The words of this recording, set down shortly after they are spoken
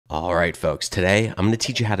All right, folks, today I'm going to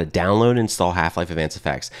teach you how to download and install Half-Life Advanced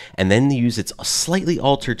Effects and then use its slightly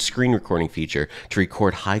altered screen recording feature to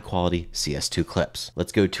record high-quality CS2 clips.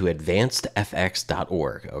 Let's go to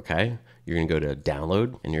advancedfx.org, okay? You're going to go to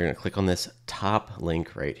download and you're going to click on this top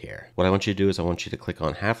link right here. What I want you to do is I want you to click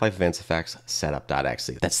on Half-Life Advanced Effects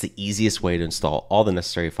setup.exe. That's the easiest way to install all the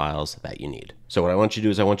necessary files that you need. So what I want you to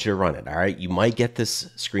do is I want you to run it, all right? You might get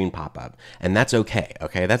this screen pop up, and that's okay,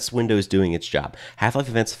 okay? That's Windows doing its job. Half-Life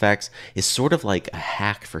Advanced Effects is sort of like a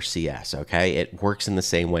hack for CS, okay? It works in the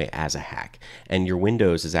same way as a hack, and your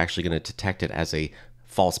Windows is actually going to detect it as a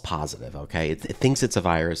false positive, okay? It thinks it's a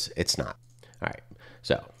virus. It's not. All right,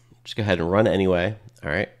 so just go ahead and run it anyway. All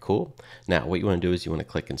right, cool. Now, what you want to do is you want to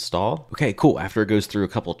click install. Okay, cool. After it goes through a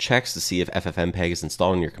couple checks to see if FFmpeg is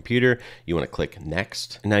installed on your computer, you want to click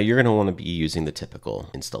next. Now, you're going to want to be using the typical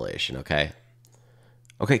installation, okay?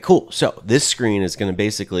 Okay, cool. So this screen is going to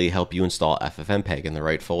basically help you install FFmpeg in the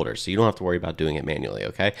right folder, so you don't have to worry about doing it manually,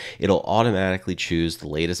 okay? It'll automatically choose the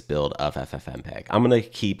latest build of FFmpeg. I'm going to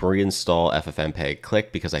keep reinstall FFmpeg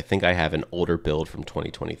click because I think I have an older build from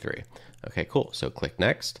 2023. Okay, cool. So click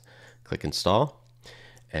next, click install,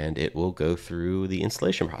 and it will go through the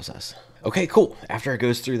installation process. Okay, cool. After it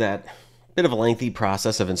goes through that bit of a lengthy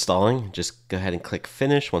process of installing, just go ahead and click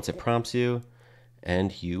finish once it prompts you,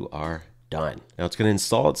 and you are done. Now it's going to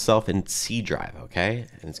install itself in C drive, okay?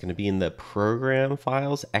 And it's going to be in the program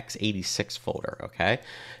files x86 folder, okay?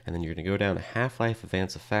 And then you're going to go down to Half-Life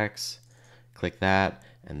Advanced Effects, click that,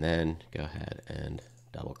 and then go ahead and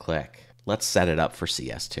double click. Let's set it up for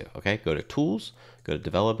CS2, okay? Go to Tools, go to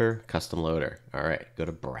Developer, Custom Loader. All right, go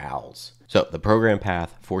to Browse. So the program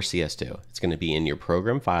path for CS2, it's going to be in your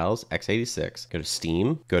program files, x86. Go to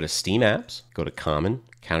Steam, go to Steam Apps, go to Common,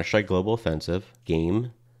 Counter-Strike Global Offensive,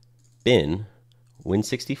 Game, Bin,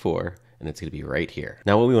 Win64, and it's going to be right here.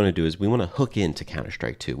 Now what we want to do is we want to hook into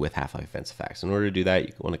Counter-Strike 2 with Half-Life Advanced Effects. In order to do that,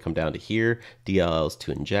 you want to come down to here, DLLs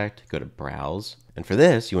to inject, go to Browse. And for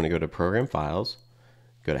this, you want to go to Program Files,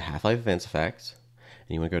 go to Half-Life Advanced Effects,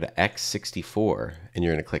 and you want to go to x64, and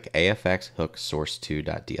you're going to click AFX hook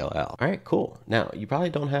source2.dll. All right, cool. Now, you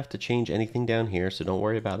probably don't have to change anything down here, so don't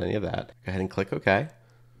worry about any of that. Go ahead and click OK.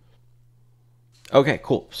 Okay,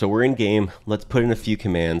 cool. So we're in game. Let's put in a few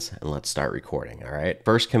commands, and let's start recording, all right?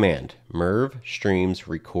 First command, merv streams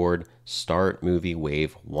record start movie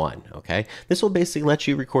wave 1, okay? This will basically let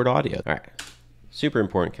you record audio. All right. Super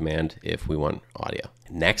important command if we want audio.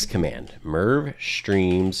 Next command, merv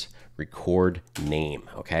streams record name,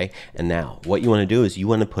 okay? And now what you want to do is you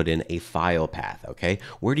want to put in a file path, okay?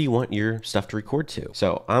 Where do you want your stuff to record to?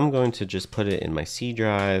 So I'm going to just put it in my C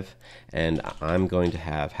drive, and I'm going to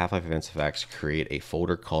have Half-Life Advanced Effects create a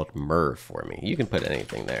folder called merv for me. You can put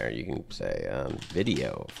anything there. You can say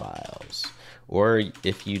video files, or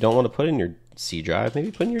if you don't want to put in your C drive,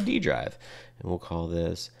 maybe put in your D drive. And we'll call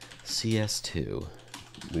this CS2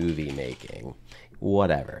 movie making,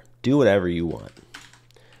 whatever. Do whatever you want.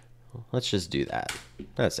 Let's just do that.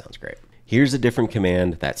 That sounds great. Here's a different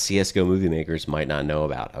command that CSGO movie makers might not know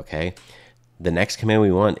about, okay? The next command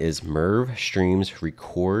we want is merv streams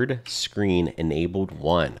record screen enabled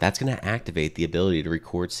 1. That's going to activate the ability to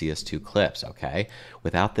record CS2 clips, okay?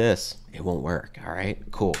 Without this, it won't work, all right?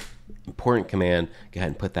 Cool. Important command. Go ahead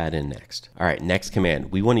and put that in next. All right, next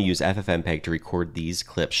command. We want to use FFmpeg to record these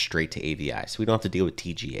clips straight to AVI, so we don't have to deal with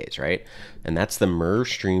TGAs, right? And that's the merv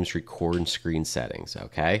streams record screen settings,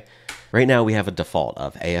 okay? Right now we have a default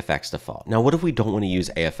of AFX default. Now what if we don't want to use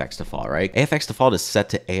AFX default, right? AFX default is set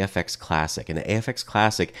to AFX classic, and AFX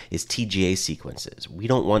classic is TGA sequences. We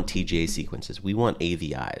don't want TGA sequences. We want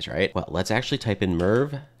AVIs, right? Well, let's actually type in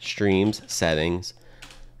merv streams settings,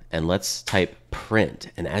 and let's type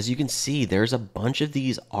print. And as you can see, there's a bunch of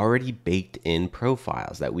these already baked in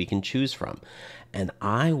profiles that we can choose from. And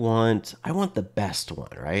I want the best one,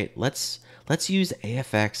 right? Let's use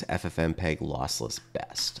AFX FFmpeg lossless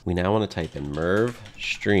best. We now want to type in merv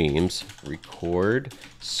streams record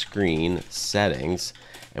screen settings,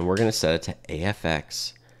 and we're going to set it to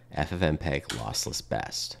AFX FFmpeg lossless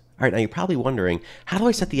best. All right, now you're probably wondering, how do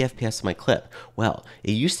I set the FPS of my clip? Well,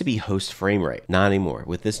 it used to be host frame rate, not anymore.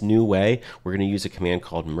 With this new way, we're going to use a command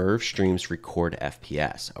called merv streams record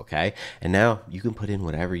FPS, okay? And now you can put in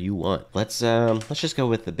whatever you want. Let's just go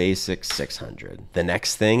with the basic 600. The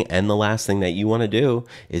next thing and the last thing that you want to do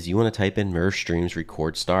is you want to type in merv streams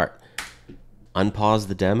record start. Unpause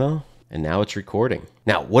the demo, and now it's recording.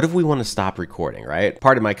 Now, what if we want to stop recording, right?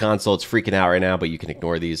 Part of my console, it's freaking out right now, but you can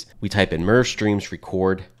ignore these. We type in merv streams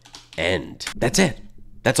record end. That's it.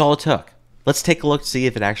 That's all it took. Let's take a look to see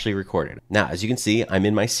if it actually recorded. Now, as you can see, I'm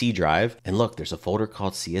in my C drive, and look, there's a folder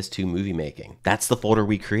called CS2 Movie Making. That's the folder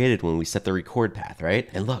we created when we set the record path, right?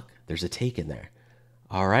 And look, there's a take in there.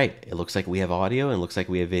 All right, it looks like we have audio, and looks like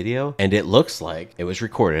we have video, and it looks like it was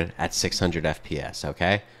recorded at 600 FPS,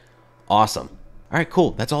 okay? Awesome. All right,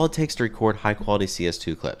 cool. That's all it takes to record high-quality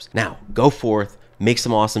CS2 clips. Now, go forth, make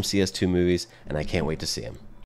some awesome CS2 movies, and I can't wait to see them.